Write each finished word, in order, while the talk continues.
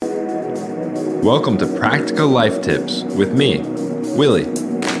Welcome to Practical Life Tips with me, Willie.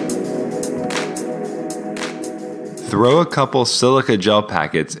 Throw a couple silica gel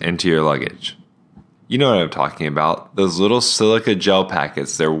packets into your luggage. You know what I'm talking about. Those little silica gel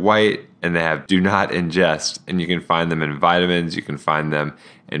packets, they're white and they have do not ingest, and you can find them in vitamins, you can find them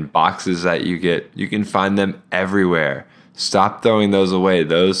in boxes that you get, you can find them everywhere. Stop throwing those away.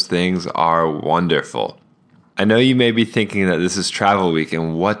 Those things are wonderful. I know you may be thinking that this is travel week,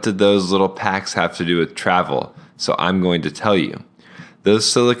 and what did those little packs have to do with travel? So I'm going to tell you. Those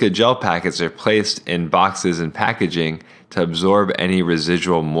silica gel packets are placed in boxes and packaging to absorb any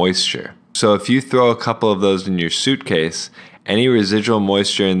residual moisture. So if you throw a couple of those in your suitcase, any residual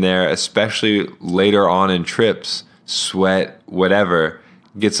moisture in there, especially later on in trips, sweat, whatever,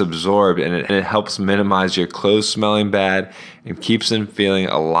 gets absorbed, and it helps minimize your clothes smelling bad and keeps them feeling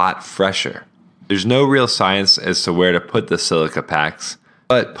a lot fresher. There's no real science as to where to put the silica packs,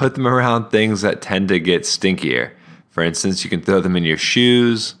 but put them around things that tend to get stinkier. For instance, you can throw them in your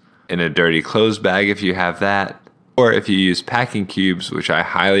shoes, in a dirty clothes bag if you have that, or if you use packing cubes, which I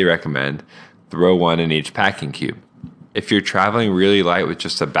highly recommend, throw one in each packing cube. If you're traveling really light with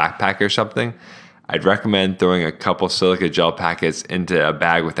just a backpack or something, I'd recommend throwing a couple silica gel packets into a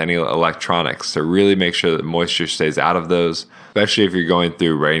bag with any electronics to really make sure that moisture stays out of those, especially if you're going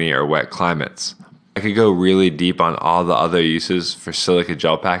through rainy or wet climates. I could go really deep on all the other uses for silica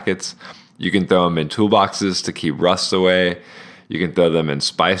gel packets. You can throw them in toolboxes to keep rust away. You can throw them in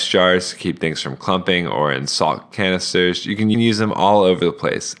spice jars to keep things from clumping, or in salt canisters. You can use them all over the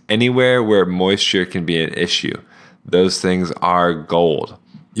place. Anywhere where moisture can be an issue, those things are gold.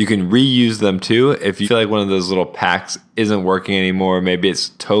 You can reuse them too if you feel like one of those little packs isn't working anymore. Maybe it's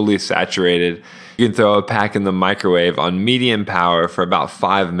totally saturated. You can throw a pack in the microwave on medium power for about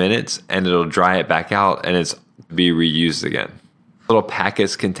 5 minutes and it'll dry it back out and it's be reused again. Little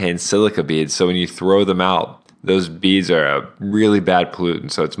packets contain silica beads, so when you throw them out, those beads are a really bad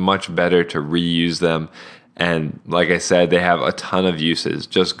pollutant, so it's much better to reuse them. And like I said, they have a ton of uses.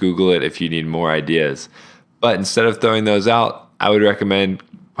 Just Google it if you need more ideas. But instead of throwing those out, I would recommend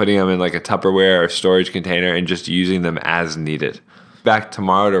putting them in like a Tupperware or storage container and just using them as needed. Back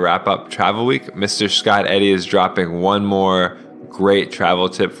tomorrow to wrap up Travel Week. Mr. Scott Eddy is dropping one more great travel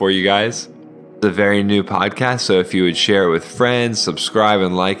tip for you guys. It's a very new podcast, so if you would share it with friends, subscribe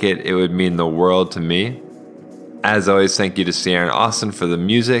and like it, it would mean the world to me. As always, thank you to Sierra and Austin for the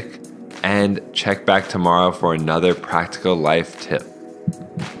music, and check back tomorrow for another practical life tip.